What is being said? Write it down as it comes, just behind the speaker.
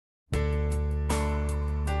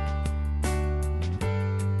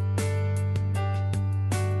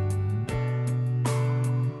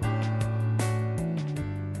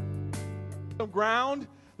ground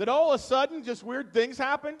that all of a sudden just weird things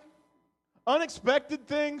happen, unexpected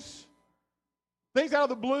things, things out of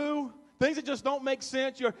the blue, things that just don't make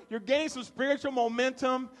sense. You're gaining some spiritual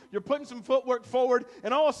momentum. You're putting some footwork forward.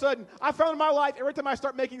 And all of a sudden, I found in my life, every time I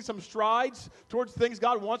start making some strides towards things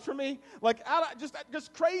God wants for me, like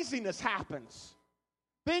just craziness happens.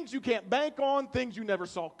 Things you can't bank on, things you never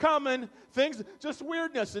saw coming, things, just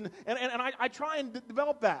weirdness. And I try and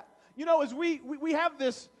develop that. You know, as we have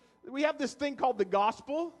this thing called the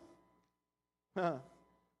gospel. And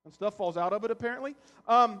stuff falls out of it, apparently.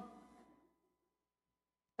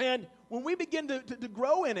 And when we begin to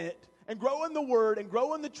grow in it, and grow in the Word, and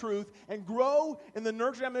grow in the truth, and grow in the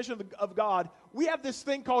nurture and admonition of God, we have this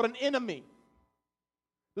thing called an enemy.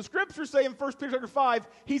 The Scriptures say in 1 Peter 5,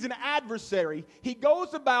 he's an adversary. He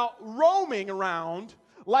goes about roaming around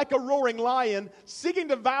like a roaring lion, seeking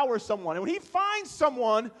to devour someone. And when he finds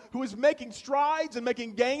someone who is making strides and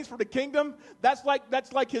making gains for the kingdom, that's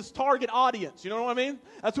like his target audience. You know what I mean?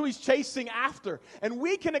 That's who he's chasing after. And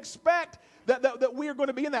we can expect that we are going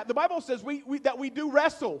to be in that. The Bible says that we do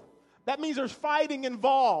wrestle. That means there's fighting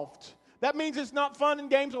involved. That means it's not fun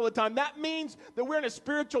and games all the time. That means that we're in a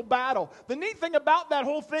spiritual battle. The neat thing about that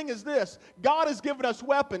whole thing is this. God has given us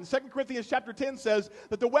weapons. 2 Corinthians chapter 10 says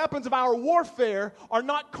that the weapons of our warfare are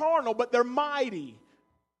not carnal, but they're mighty.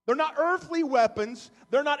 They're not earthly weapons.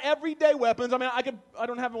 They're not everyday weapons. I mean, I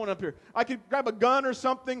don't have one up here. I could grab a gun or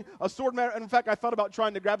something, a sword. In fact, I thought about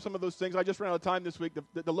trying to grab some of those things. I just ran out of time this week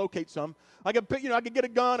to locate some. I could get a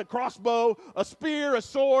gun, a crossbow, a spear, a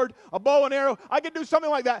sword, a bow and arrow. I could do something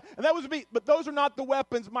like that. And that was me. But those are not the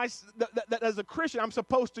weapons that as a Christian I'm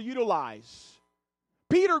supposed to utilize.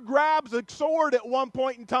 Peter grabs a sword at one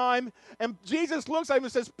point in time, and Jesus looks at him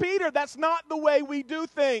and says, Peter, that's not the way we do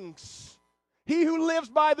things. He who lives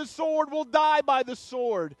by the sword will die by the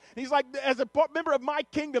sword. And he's like, as a member of my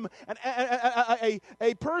kingdom, and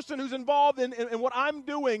a person who's involved in what I'm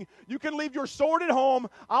doing, you can leave your sword at home.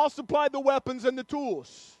 I'll supply the weapons and the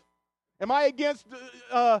tools. Am I against,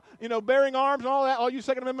 bearing arms and all that? All you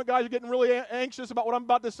Second Amendment guys are getting really anxious about what I'm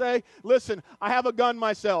about to say. Listen, I have a gun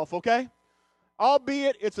myself, okay?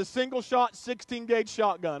 Albeit it's a single-shot, 16-gauge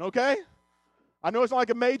shotgun, okay? I know it's not like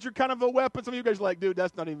a major kind of a weapon. Some of you guys are like, dude,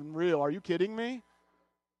 that's not even real. Are you kidding me?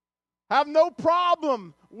 I have no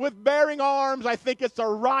problem with bearing arms. I think it's a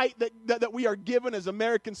right that we are given as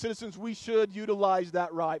American citizens. We should utilize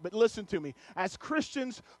that right. But listen to me. As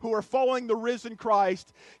Christians who are following the risen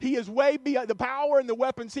Christ, He is way beyond, the power and the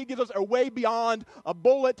weapons He gives us are way beyond a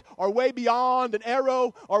bullet, or way beyond an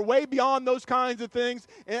arrow, or way beyond those kinds of things.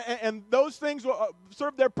 And those things will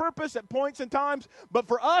serve their purpose at points and times. But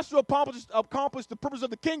for us to accomplish the purpose of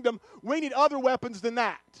the kingdom, we need other weapons than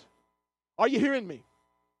that. Are you hearing me?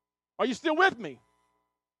 Are you still with me?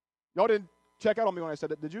 Y'all didn't check out on me when I said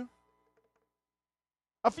that, did you?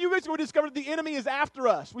 A few weeks ago, we discovered the enemy is after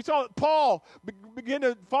us. We saw that Paul begin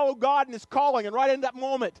to follow God in his calling, and right in that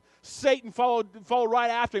moment, Satan followed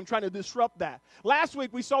right after him, trying to disrupt that. Last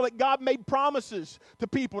week, we saw that God made promises to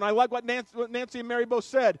people, and I like what Nancy and Mary both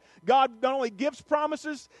said. God not only gives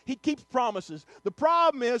promises, He keeps promises. The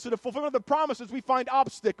problem is that the fulfillment of the promises, we find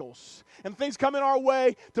obstacles, and things come in our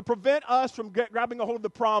way to prevent us from grabbing a hold of the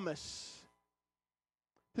promise.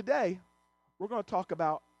 Today, we're going to talk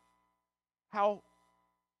about how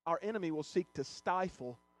our enemy will seek to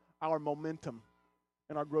stifle our momentum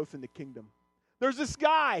and our growth in the kingdom. There's this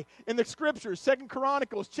guy in the Scriptures, 2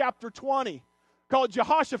 Chronicles chapter 20, called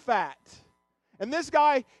Jehoshaphat. And this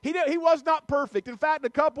guy, he was not perfect. In fact, a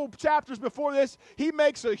couple chapters before this, he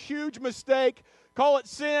makes a huge mistake. Call it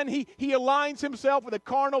sin. He aligns himself with a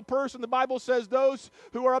carnal person. The Bible says those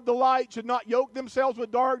who are of the light should not yoke themselves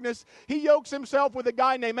with darkness. He yokes himself with a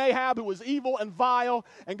guy named Ahab who was evil and vile.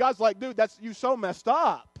 And God's like, dude, you so messed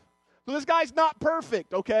up. So this guy's not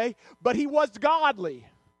perfect, okay? But he was godly.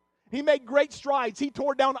 He made great strides. He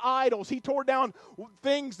tore down idols. He tore down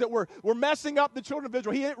things that were messing up the children of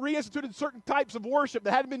Israel. He reinstituted certain types of worship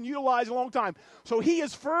that hadn't been utilized in a long time. So he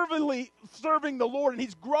is fervently serving the Lord, and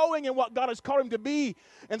he's growing in what God has called him to be.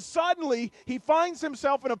 And suddenly, he finds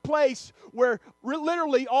himself in a place where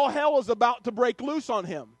literally all hell is about to break loose on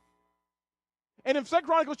him. And in 2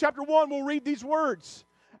 Chronicles chapter 1, we'll read these words.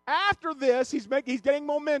 After this, he's getting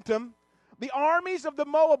momentum. The armies of the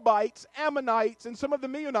Moabites, Ammonites, and some of the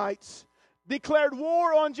Meunites declared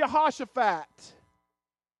war on Jehoshaphat.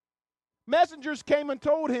 Messengers came and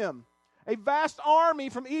told him, a vast army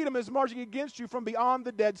from Edom is marching against you from beyond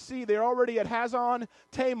the Dead Sea. They're already at Hazon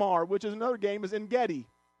Tamar, which is another game, is En Gedi.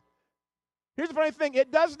 Here's the funny thing.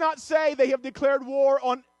 It does not say they have declared war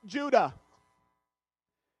on Judah.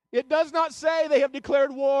 It does not say they have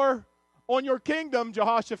declared war on your kingdom,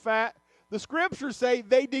 Jehoshaphat. the scriptures say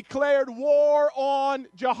they declared war on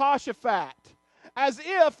Jehoshaphat, as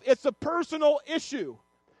if it's a personal issue.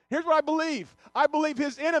 Here's what I believe. I believe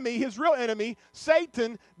his enemy, his real enemy,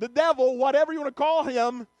 Satan, the devil, whatever you want to call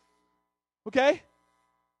him, okay,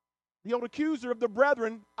 the old accuser of the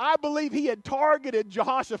brethren, I believe he had targeted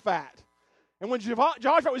Jehoshaphat. And when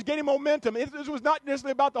Jehoshaphat was gaining momentum, this was not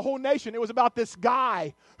necessarily about the whole nation. It was about this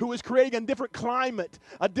guy who was creating a different climate,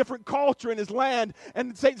 a different culture in his land.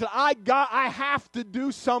 And Satan said, I have to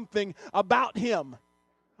do something about him.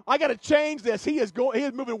 I got to change this. He is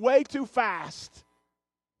moving way too fast.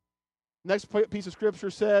 Next piece of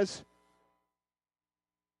scripture says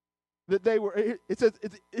that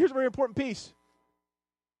here's a very important piece.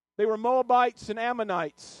 They were Moabites and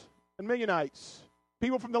Ammonites and Midianites,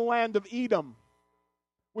 people from the land of Edom,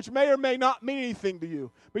 which may or may not mean anything to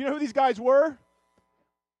you. But you know who these guys were?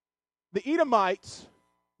 The Edomites,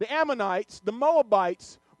 the Ammonites, the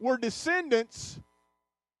Moabites were descendants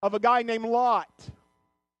of a guy named Lot,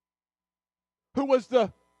 who was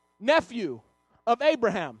the nephew of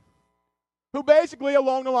Abraham, who basically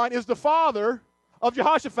along the line is the father of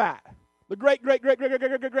Jehoshaphat, the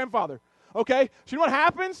great-great-great-great-great-great-grandfather. Okay? So you know what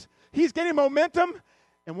happens? He's getting momentum,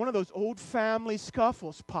 and one of those old family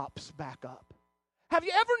scuffles pops back up. Have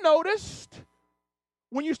you ever noticed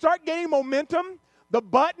when you start gaining momentum, the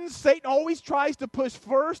button Satan always tries to push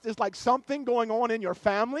first is like something going on in your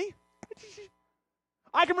family?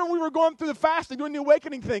 I can remember we were going through the fasting, doing the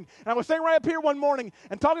awakening thing, and I was sitting right up here one morning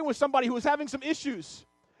and talking with somebody who was having some issues.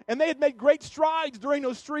 And they had made great strides during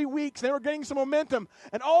those 3 weeks. They were getting some momentum.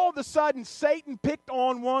 And all of a sudden, Satan picked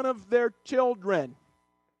on one of their children.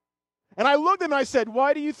 And I looked at him and I said,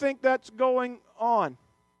 why do you think that's going on?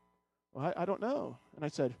 Well, I don't know. And I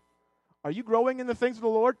said, are you growing in the things of the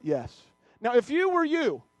Lord? Yes. Now, if you were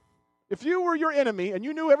your enemy and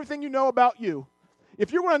you knew everything you know about you,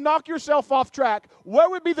 if you were going to knock yourself off track, where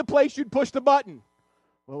would be the place you'd push the button?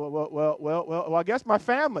 Well, I guess my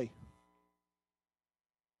family.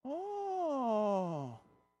 Oh.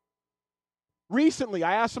 Recently,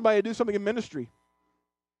 I asked somebody to do something in ministry.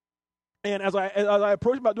 And as I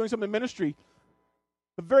approached about doing something in ministry,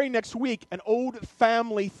 the very next week, an old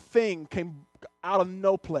family thing came out of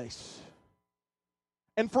no place.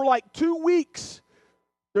 And for like 2 weeks,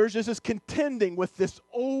 there's just this contending with this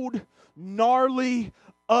old, gnarly,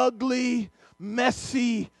 ugly,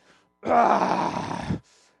 messy, You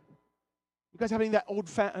guys have any of that old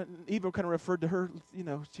Eva kind of referred to her,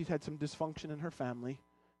 she's had some dysfunction in her family.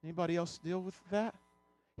 Anybody else deal with that?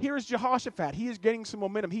 Here is Jehoshaphat. He is getting some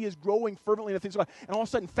momentum. He is growing fervently in the things of God. And all of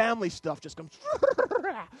a sudden, family stuff just comes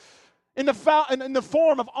in the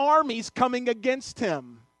form of armies coming against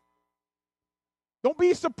him. Don't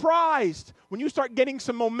be surprised when you start getting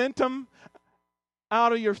some momentum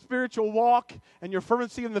out of your spiritual walk and your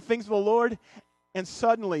fervency in the things of the Lord, and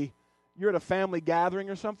suddenly you're at a family gathering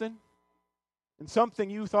or something, and something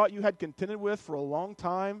you thought you had contended with for a long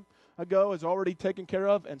time ago is already taken care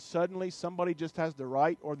of, and suddenly somebody just has the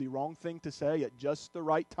right or the wrong thing to say at just the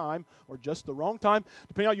right time or just the wrong time,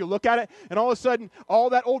 depending on how you look at it, and all of a sudden, all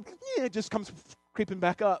that old just comes creeping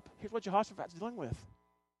back up. Here's what Jehoshaphat's dealing with.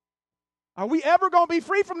 Are we ever going to be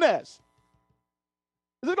free from this?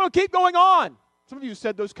 Is it going to keep going on? Some of you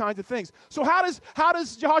said those kinds of things. So how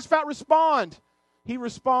does Jehoshaphat respond? He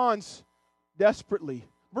responds desperately.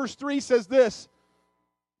 Verse 3 says this: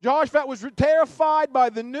 Jehoshaphat was terrified by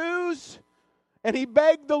the news, and he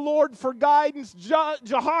begged the Lord for guidance.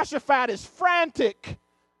 Jehoshaphat is frantic.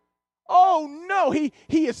 Oh no, he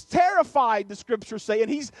is terrified, the scriptures say, and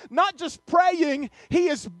he's not just praying, he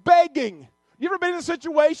is begging. You ever been in a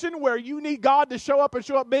situation where you need God to show up and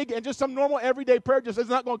show up big, and just some normal everyday prayer just is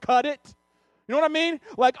not going to cut it? You know what I mean?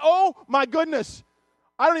 Like, oh my goodness,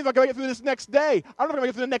 I don't even know if I can get through this next day. I don't know if I can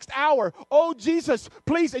get through the next hour. Oh Jesus,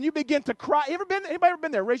 please, and you begin to cry. Anybody ever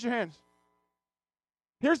been there? Raise your hands.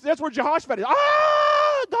 That's where Jehoshaphat is.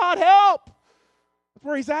 God help! That's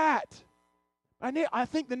where he's at. I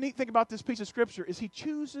think the neat thing about this piece of scripture is he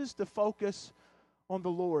chooses to focus on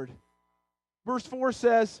the Lord. Verse 4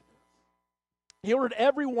 says, he ordered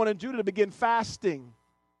everyone in Judah to begin fasting.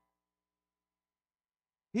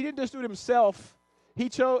 He didn't just do it himself.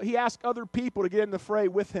 He asked other people to get in the fray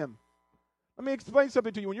with him. Let me explain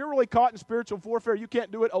something to you. When you're really caught in spiritual warfare, you can't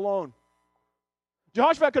do it alone.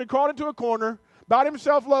 Jehoshaphat could have crawled into a corner, bowed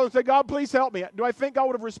himself low, and said, God, please help me. Do I think God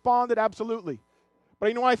would have responded? Absolutely. But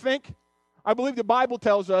you know what I think? I believe the Bible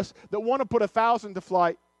tells us that one will put 1,000 to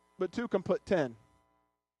flight, but two can put 10.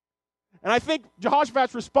 And I think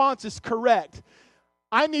Jehoshaphat's response is correct.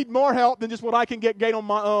 I need more help than just what I can gain on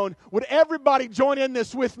my own. Would everybody join in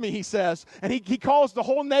this with me, he says. And he calls the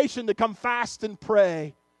whole nation to come fast and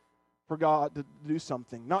pray for God to do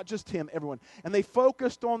something. Not just him, everyone. And they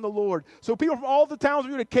focused on the Lord. So people from all the towns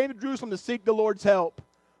of Judah came to Jerusalem to seek the Lord's help.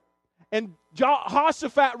 And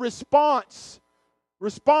Jehoshaphat responds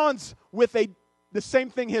with the same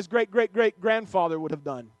thing his great-great-great-grandfather would have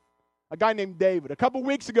done. A guy named David. A couple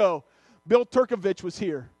weeks ago, Bill Turkovich was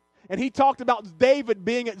here. And he talked about David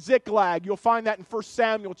being at Ziklag. You'll find that in 1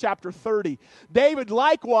 Samuel chapter 30. David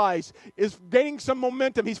likewise is gaining some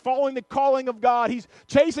momentum. He's following the calling of God. He's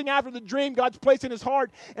chasing after the dream God's placed in his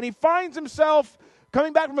heart. And he finds himself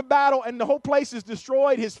coming back from a battle, and the whole place is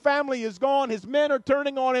destroyed. His family is gone. His men are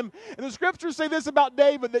turning on him. And the scriptures say this about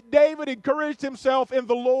David, that David encouraged himself in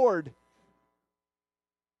the Lord.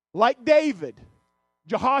 Like David,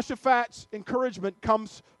 Jehoshaphat's encouragement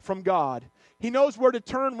comes from God. He knows where to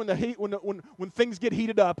turn when things get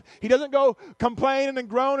heated up. He doesn't go complaining and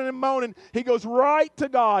groaning and moaning. He goes right to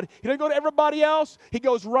God. He doesn't go to everybody else. He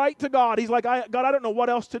goes right to God. He's like, God, I don't know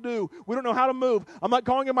what else to do. We don't know how to move. I'm not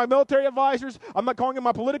calling in my military advisors. I'm not calling in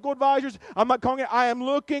my political advisors. I'm not calling in. I am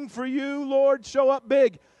looking for you, Lord. Show up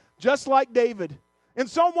big. Just like David. And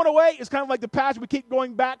Psalm 108 is kind of like the passage we keep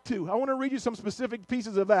going back to. I want to read you some specific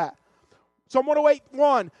pieces of that. Psalm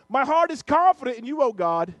 108:1. My heart is confident in you, O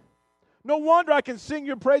God. No wonder I can sing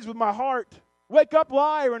your praise with my heart. Wake up,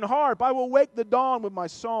 lyre and harp. I will wake the dawn with my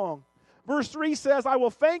song. Verse 3 says, I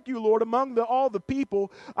will thank you, Lord, among all the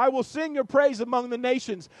people. I will sing your praise among the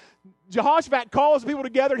nations. Jehoshaphat calls people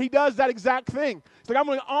together, and he does that exact thing. He's like, I'm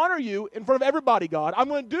going to honor you in front of everybody, God. I'm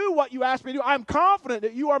going to do what you asked me to do. I'm confident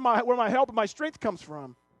that you are where my help and my strength comes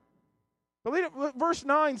from. But verse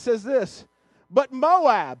 9 says this, but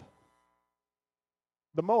Moab,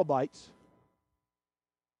 the Moabites,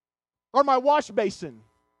 are my wash basin.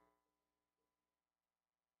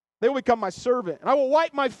 They will become my servant. And I will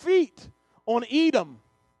wipe my feet on Edom,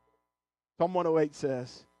 Psalm 108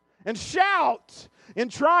 says, and shout in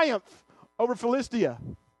triumph over Philistia.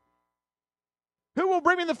 Who will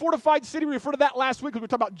bring me in the fortified city? We referred to that last week when we were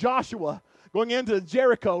talking about Joshua going into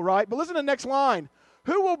Jericho, right? But listen to the next line.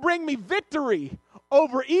 Who will bring me victory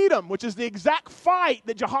over Edom, which is the exact fight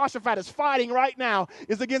that Jehoshaphat is fighting right now,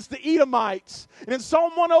 is against the Edomites. And in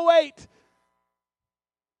Psalm 108,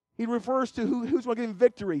 he refers to who's going to give him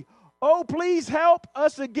victory. Oh, please help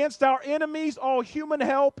us against our enemies. All human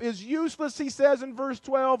help is useless, he says in verse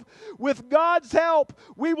 12. With God's help,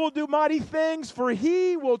 we will do mighty things, for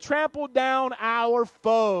he will trample down our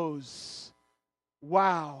foes.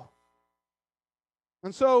 Wow.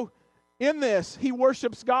 And so, in this, he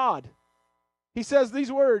worships God. He says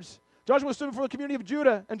these words. Joshua stood before the community of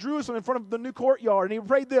Judah and Jerusalem in front of the new courtyard, and he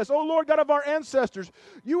prayed this, O Lord God of our ancestors,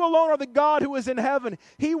 you alone are the God who is in heaven.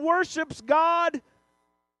 He worships God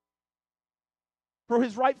for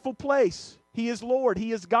his rightful place. He is Lord,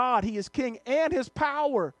 he is God, he is King, and his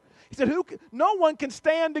power. He said, no one can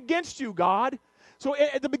stand against you, God. So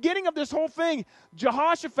at the beginning of this whole thing,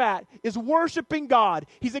 Jehoshaphat is worshiping God.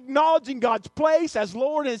 He's acknowledging God's place as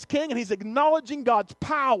Lord and as King, and he's acknowledging God's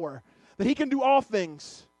power, that he can do all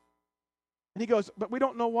things. And he goes, but we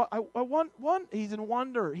don't know what. He's in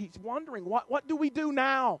wonder. He's wondering, what do we do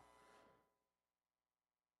now?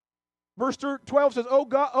 Verse 12 says, Oh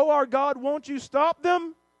God, oh our God, won't you stop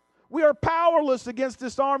them? We are powerless against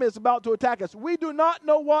this army that's about to attack us. We do not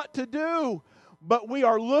know what to do, but we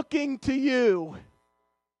are looking to you.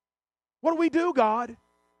 What do we do, God?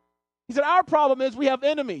 He said, our problem is we have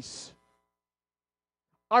enemies.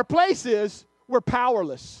 Our place is we're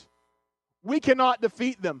powerless. We cannot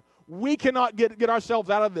defeat them. We cannot get ourselves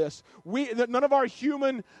out of this. None of our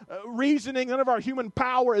human reasoning, none of our human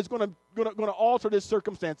power is going to alter this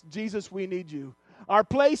circumstance. Jesus, we need you. Our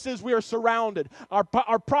place is we are surrounded. Our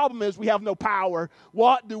problem is we have no power.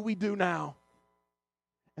 What do we do now?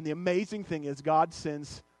 And the amazing thing is God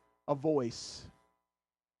sends a voice.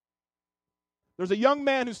 There's a young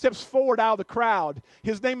man who steps forward out of the crowd.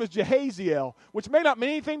 His name is Jehaziel, which may not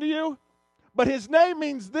mean anything to you, but his name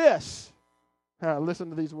means this. Listen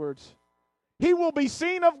to these words. He will be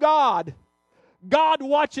seen of God. God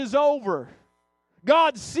watches over.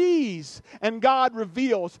 God sees and God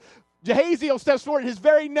reveals. Jehaziel steps forward and his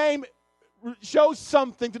very name shows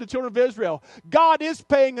something to the children of Israel. God is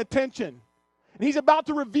paying attention. And he's about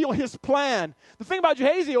to reveal his plan. The thing about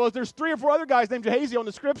Jehaziel is there's 3 or 4 other guys named Jehaziel in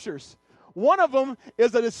the scriptures. One of them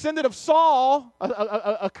is a descendant of Saul,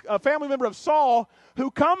 a family member of Saul, who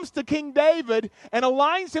comes to King David and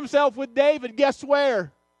aligns himself with David. Guess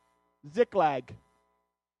where? Ziklag.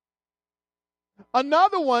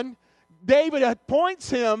 Another one, David appoints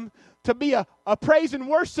him to be a praise and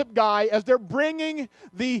worship guy as they're bringing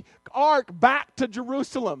the ark back to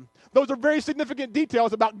Jerusalem. Those are very significant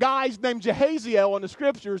details about guys named Jehaziel in the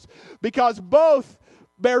scriptures, because both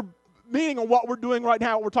bear meaning of what we're doing right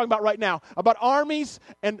now, what we're talking about right now, about armies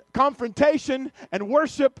and confrontation and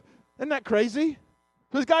worship. Isn't that crazy?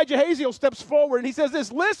 This guy Jehaziel steps forward and he says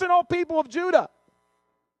this, listen, all people of Judah.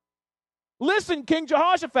 Listen, King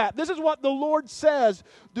Jehoshaphat, this is what the Lord says.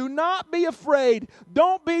 Do not be afraid.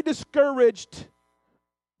 Don't be discouraged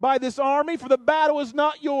by this army, for the battle is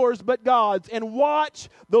not yours, but God's. And watch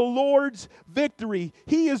the Lord's victory.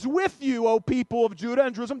 He is with you, O people of Judah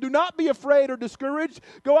and Jerusalem. Do not be afraid or discouraged.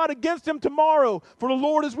 Go out against him tomorrow, for the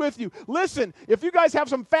Lord is with you. Listen, if you guys have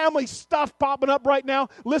some family stuff popping up right now,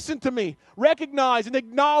 listen to me. Recognize and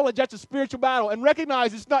acknowledge that's a spiritual battle, and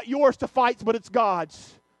recognize it's not yours to fight, but it's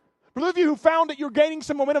God's. For those of you who found that you're gaining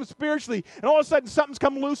some momentum spiritually, and all of a sudden something's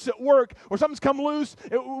come loose at work, or something's come loose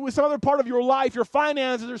with some other part of your life, your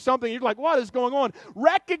finances or something, you're like, what is going on?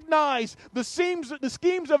 Recognize the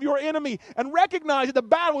schemes of your enemy, and recognize that the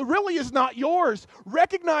battle really is not yours.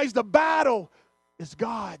 Recognize the battle is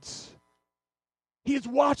God's. He is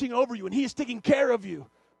watching over you, and He is taking care of you.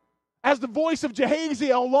 As the voice of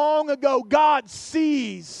Jehaziel long ago, God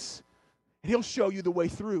sees, and He'll show you the way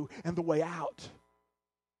through and the way out.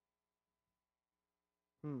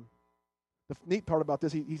 The neat part about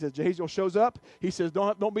this, he says, Jehaziel shows up. He says,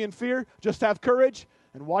 don't be in fear. Just have courage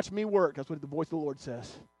and watch me work. That's what the voice of the Lord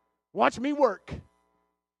says. Watch me work. And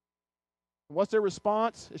what's their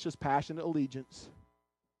response? It's just passionate allegiance.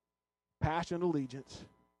 Passionate allegiance.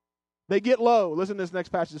 They get low. Listen to this next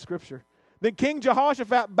passage of Scripture. Then King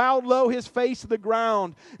Jehoshaphat bowed low his face to the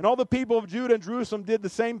ground, and all the people of Judah and Jerusalem did the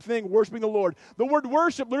same thing, worshiping the Lord. The word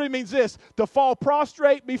worship literally means this, to fall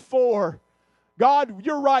prostrate before God.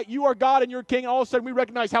 You're right. You are God and you're King. All of a sudden we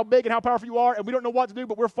recognize how big and how powerful you are, and we don't know what to do,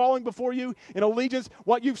 but we're falling before you in allegiance.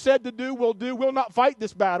 What you've said to do, we'll do. We'll not fight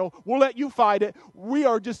this battle. We'll let you fight it. We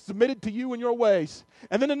are just submitted to you and your ways.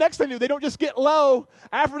 And then the next thing they don't just get low.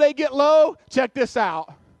 After they get low, check this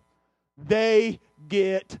out. They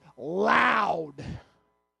get loud.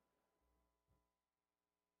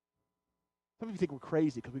 Some of you think we're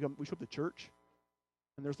crazy because we show up to church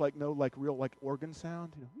and there's no real organ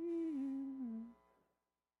sound,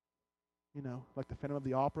 like the Phantom of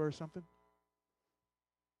the Opera or something.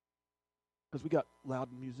 Because we got loud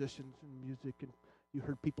musicians and music, and you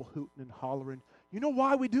heard people hooting and hollering. You know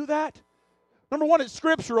why we do that? Number one, it's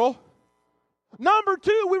scriptural. Number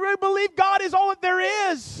two, we really believe God is all that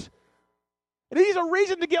there is. And He's a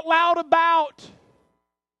reason to get loud about.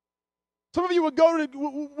 Some of you would go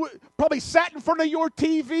to, probably sat in front of your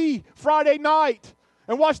TV Friday night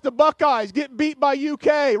and watched the Buckeyes get beat by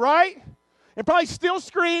UK, right? And probably still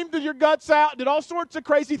screamed your guts out, did all sorts of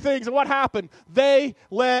crazy things. And what happened? They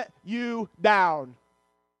let you down.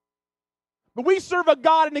 But we serve a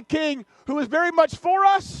God and a King who is very much for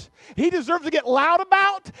us. He deserves to get loud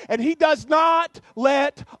about, and He does not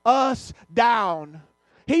let us down.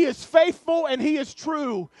 He is faithful and He is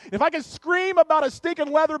true. If I can scream about a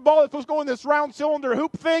stinking leather ball that's supposed to go in this round cylinder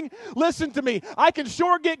hoop thing, listen to me. I can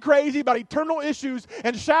sure get crazy about eternal issues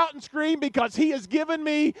and shout and scream because He has given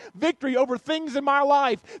me victory over things in my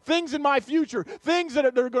life, things in my future, things that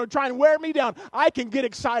are going to try and wear me down. I can get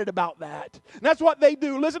excited about that. And that's what they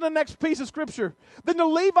do. Listen to the next piece of Scripture. Then the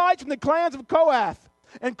Levites from the clans of Kohath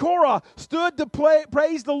and Korah stood to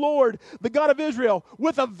praise the Lord, the God of Israel,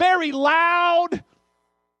 with a very loud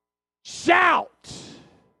shout.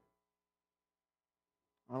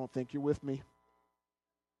 I don't think you're with me.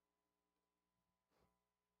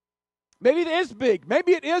 Maybe it is big.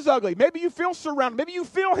 Maybe it is ugly. Maybe you feel surrounded. Maybe you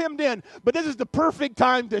feel hemmed in. But this is the perfect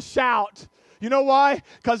time to shout. You know why?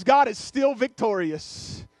 Because God is still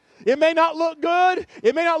victorious. It may not look good.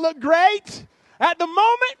 It may not look great at the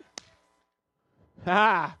moment.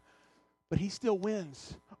 But He still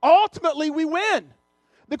wins. Ultimately, we win.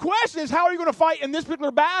 The question is, how are you going to fight in this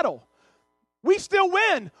particular battle? We still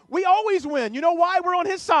win. We always win. You know why? We're on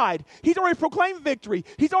His side. He's already proclaimed victory.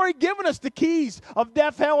 He's already given us the keys of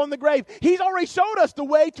death, hell, and the grave. He's already showed us the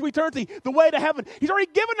way to eternity, the way to heaven. He's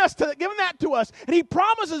already given that to us. And He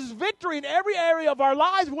promises victory in every area of our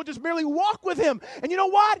lives. We'll just merely walk with Him. And you know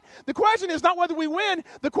what? The question is not whether we win.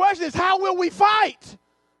 The question is, how will we fight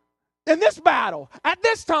in this battle, at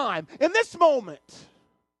this time, in this moment?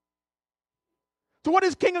 So what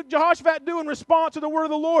does King Jehoshaphat do in response to the word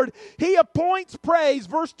of the Lord? He appoints praise.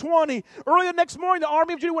 Verse 20. Early the next morning, the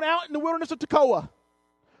army of Judah went out in the wilderness of Tekoa.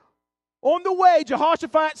 On the way,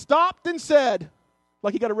 Jehoshaphat stopped and said,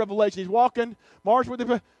 like he got a revelation. He's walking, marching with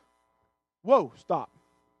the... Whoa, stop.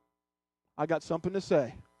 I got something to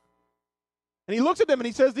say. And he looks at them and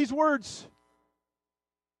he says these words.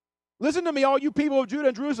 Listen to me, all you people of Judah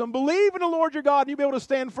and Jerusalem. Believe in the Lord your God and you'll be able to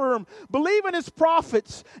stand firm. Believe in His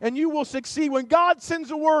prophets and you will succeed. When God sends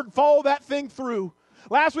a word, follow that thing through.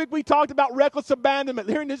 Last week we talked about reckless abandonment.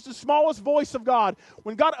 Hearing this, the smallest voice of God.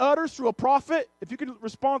 When God utters through a prophet, if you can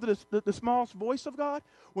respond to the smallest voice of God,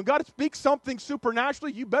 when God speaks something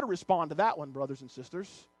supernaturally, you better respond to that one, brothers and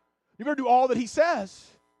sisters. You better do all that he says.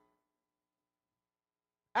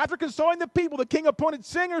 After consoling the people, the king appointed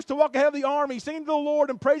singers to walk ahead of the army, singing to the Lord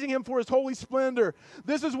and praising him for his holy splendor.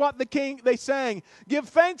 This is what they sang. Give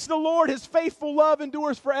thanks to the Lord, his faithful love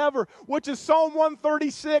endures forever, which is Psalm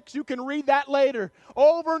 136. You can read that later.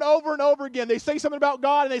 Over and over and over again. They say something about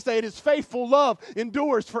God and they say his faithful love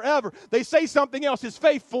endures forever. They say something else, his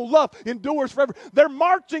faithful love endures forever. They're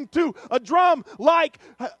marching to a drum like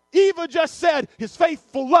Eva just said, his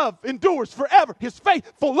faithful love endures forever. His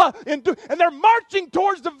faithful love endures. And they're marching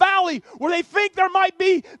towards the valley where they think there might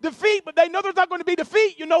be defeat, but they know there's not going to be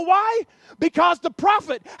defeat. You know why? Because the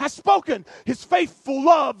prophet has spoken. His faithful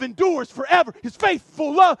love endures forever. His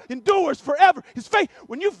faithful love endures forever.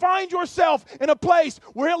 When you find yourself in a place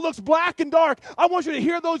where it looks black and dark, I want you to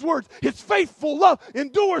hear those words. His faithful love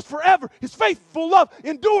endures forever. His faithful love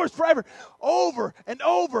endures forever. Over and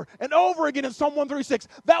over and over again in Psalm 136.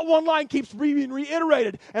 That one line keeps being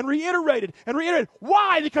reiterated and reiterated and reiterated.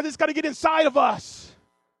 Why? Because it's got to get inside of us.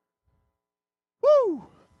 Woo!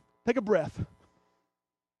 Take a breath.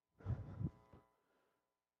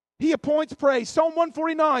 He appoints praise. Psalm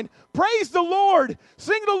 149. Praise the Lord.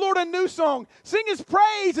 Sing to the Lord a new song. Sing his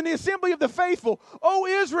praise in the assembly of the faithful. O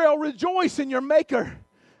Israel, rejoice in your Maker.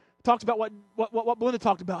 It talks about what Belinda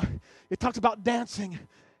talked about. It talks about dancing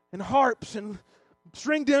and harps and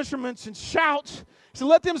stringed instruments and shouts. So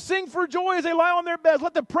let them sing for joy as they lie on their beds.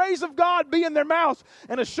 Let the praise of God be in their mouths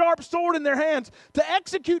and a sharp sword in their hands to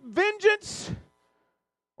execute vengeance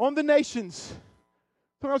on the nations.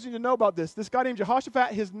 Something else you need to know about this. This guy named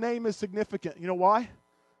Jehoshaphat, his name is significant. You know why?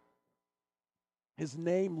 His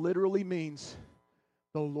name literally means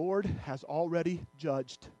the Lord has already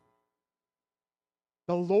judged.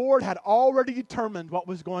 The Lord had already determined what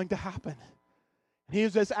was going to happen. He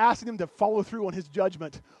was just asking them to follow through on his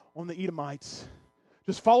judgment on the Edomites.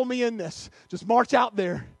 Just follow me in this. Just march out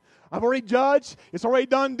there. I've already judged. It's already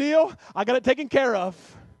done deal. I got it taken care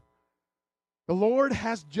of. The Lord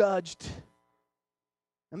has judged.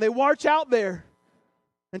 And they march out there.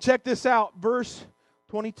 And check this out. Verse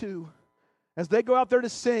 22. As they go out there to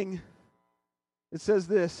sing, it says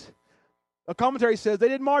this. A commentary says, they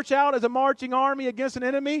didn't march out as a marching army against an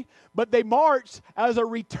enemy, but they marched as a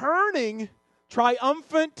returning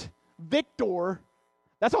triumphant victor.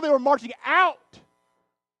 That's how they were marching out to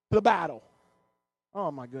the battle.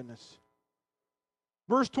 Oh my goodness.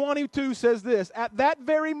 Verse 22 says this. At that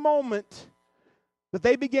very moment that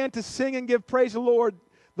they began to sing and give praise to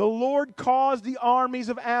the Lord caused the armies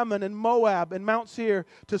of Ammon and Moab and Mount Seir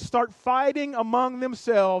to start fighting among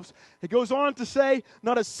themselves. It goes on to say,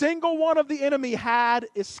 not a single one of the enemy had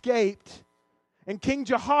escaped. And King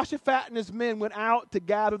Jehoshaphat and his men went out to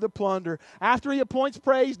gather the plunder. After he appoints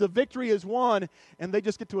praise, the victory is won, and they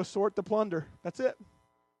just get to assort the plunder. That's it.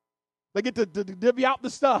 They get to divvy out the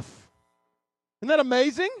stuff. Isn't that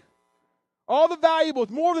amazing? All the valuables,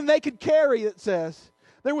 more than they could carry, it says.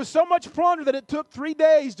 There was so much plunder that it took 3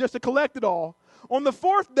 days just to collect it all. On the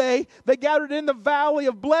fourth day, they gathered in the Valley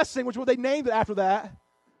of Blessing, which was what they named it after that,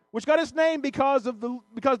 which got its name because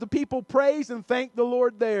the people praised and thanked the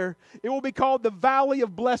Lord there. It will be called the Valley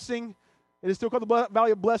of Blessing. It is still called the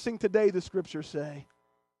Valley of Blessing today, the scriptures say.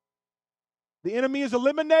 The enemy is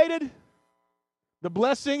eliminated. The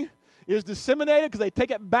blessing is disseminated because they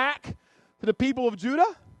take it back to the people of Judah.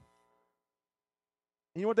 And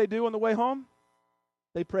you know what they do on the way home?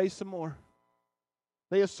 They praise some more.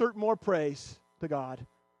 They assert more praise to God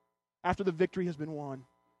after the victory has been won.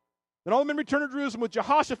 Then all the men returned to Jerusalem with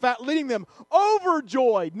Jehoshaphat leading them,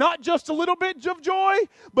 overjoyed. Not just a little bit of joy,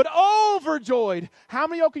 but overjoyed. How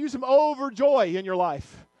many of you can use some overjoy in your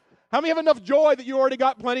life? How many have enough joy that you already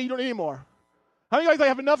got plenty, you don't need any more? How many of you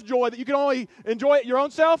have enough joy that you can only enjoy it your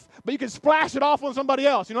own self, but you can splash it off on somebody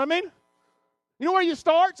else? You know what I mean? You know where it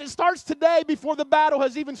starts? It starts today before the battle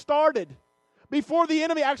has even started. Before the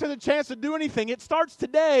enemy actually has a chance to do anything. It starts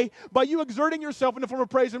today by you exerting yourself in the form of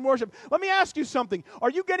praise and worship. Let me ask you something. Are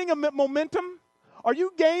you getting a momentum? Are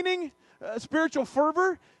you gaining spiritual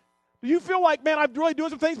fervor? Do you feel like, man, I'm really doing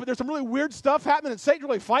some things, but there's some really weird stuff happening, and Satan's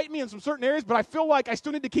really fighting me in some certain areas, but I feel like I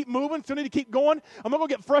still need to keep moving, still need to keep going. I'm not going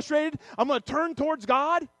to get frustrated. I'm going to turn towards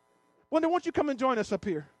God. Well, then why don't you come and join us up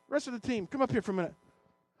here? The rest of the team, come up here for a minute.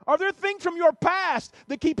 Are there things from your past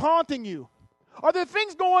that keep haunting you? Are there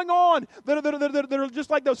things going on that are just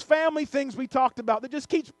like those family things we talked about that just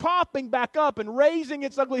keeps popping back up and raising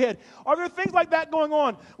its ugly head? Are there things like that going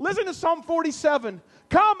on? Listen to Psalm 47.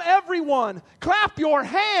 Come everyone, clap your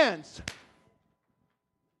hands.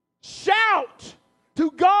 Shout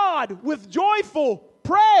to God with joyful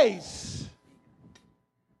praise.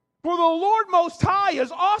 For the Lord Most High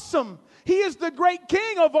is awesome. He is the great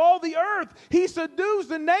King of all the earth. He subdues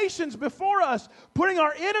the nations before us, putting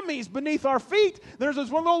our enemies beneath our feet. There's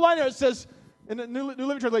this one little line there that says, in the New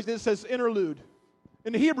Living Translation, it says interlude.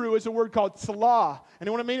 In the Hebrew, it's a word called salah. And you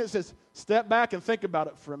know what I mean? It says, step back and think about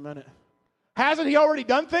it for a minute. Hasn't He already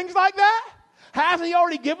done things like that? Hasn't He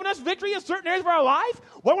already given us victory in certain areas of our life?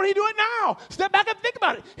 Why won't He do it now? Step back and think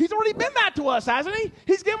about it. He's already been that to us, hasn't He?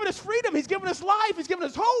 He's given us freedom. He's given us life. He's given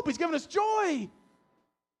us hope. He's given us joy.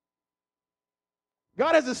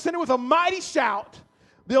 God has ascended with a mighty shout.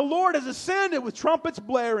 The Lord has ascended with trumpets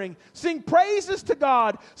blaring. Sing praises to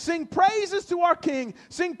God. Sing praises to our King.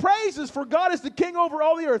 Sing praises, for God is the King over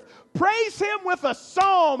all the earth. Praise Him with a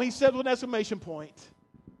psalm, he said with an exclamation point.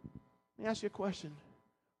 Let me ask you a question.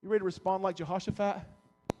 You ready to respond like Jehoshaphat?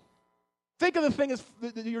 Think of the thing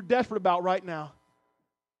that you're desperate about right now.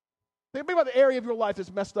 Think about the area of your life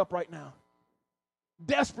that's messed up right now.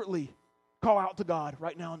 Desperately call out to God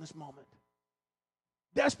right now in this moment.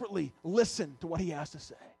 Desperately listen to what He has to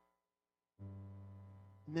say.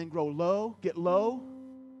 And then grow low, get low.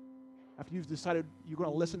 After you've decided you're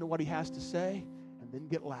going to listen to what He has to say, and then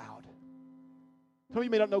get loud. Some of you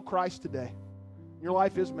may not know Christ today. Your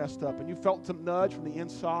life is messed up, and you felt some nudge from the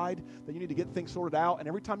inside that you need to get things sorted out, and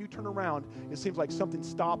every time you turn around, it seems like something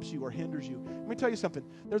stops you or hinders you. Let me tell you something.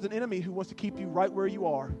 There's an enemy who wants to keep you right where you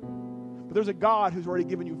are, but there's a God who's already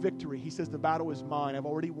given you victory. He says, the battle is mine. I've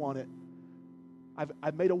already won it.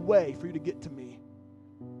 I've made a way for you to get to me.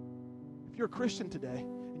 If you're a Christian today,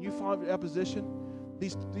 and you fall into opposition,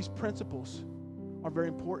 these principles are very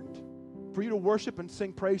important. For you to worship and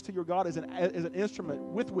sing praise to your God is an instrument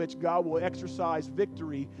with which God will exercise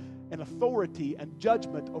victory and authority and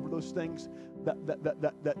judgment over those things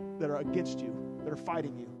that are against you, that are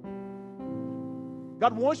fighting you.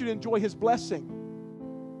 God wants you to enjoy His blessing,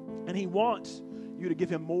 and He wants you to give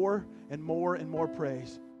Him more and more and more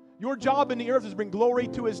praise. Your job in the earth is to bring glory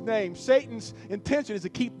to His name. Satan's intention is to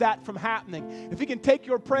keep that from happening. If he can take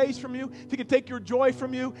your praise from you, if he can take your joy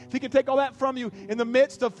from you, if he can take all that from you in the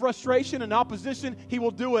midst of frustration and opposition, he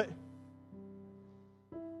will do it.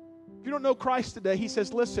 If you don't know Christ today, He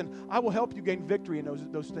says, listen, I will help you gain victory in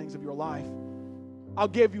those things of your life. I'll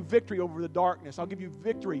give you victory over the darkness. I'll give you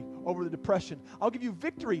victory over the depression. I'll give you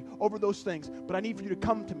victory over those things, but I need for you to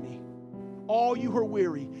come to me. All you who are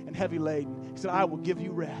weary and heavy laden, He said, I will give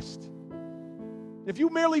you rest. If you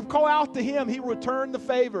merely call out to Him, He will return the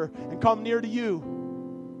favor and come near to you.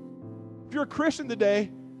 If you're a Christian today,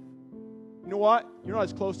 you know what? You're not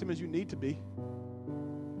as close to Him as you need to be.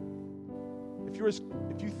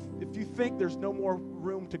 If you think there's no more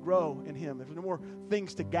room to grow in Him, if there's no more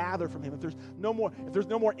things to gather from Him, if there's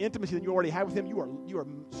no more intimacy than you already have with Him, you are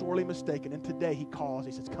sorely mistaken. And today He calls.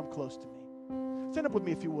 He says, come close to me. Stand up with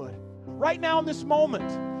me if you would. Right now in this moment,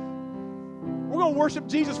 we're going to worship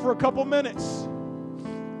Jesus for a couple minutes.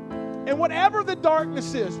 And whatever the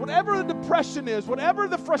darkness is, whatever the depression is, whatever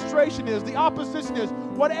the frustration is, the opposition is,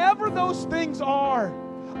 whatever those things are,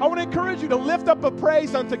 I want to encourage you to lift up a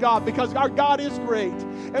praise unto God, because our God is great.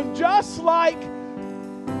 And just like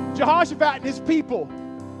Jehoshaphat and his people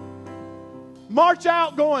march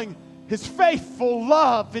out going, His faithful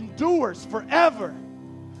love endures forever.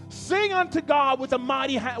 Sing unto God with a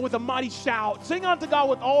mighty shout. Sing unto God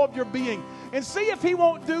with all of your being. And see if He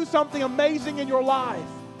won't do something amazing in your life.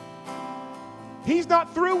 He's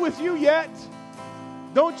not through with you yet.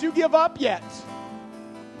 Don't you give up yet.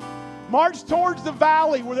 March towards the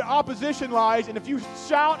valley where the opposition lies, and if you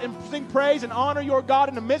shout and sing praise and honor your God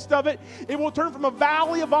in the midst of it, it will turn from a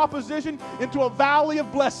valley of opposition into a valley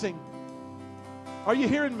of blessing. Are you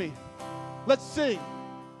hearing me? Let's sing.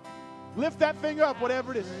 Lift that thing up,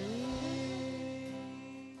 whatever it is.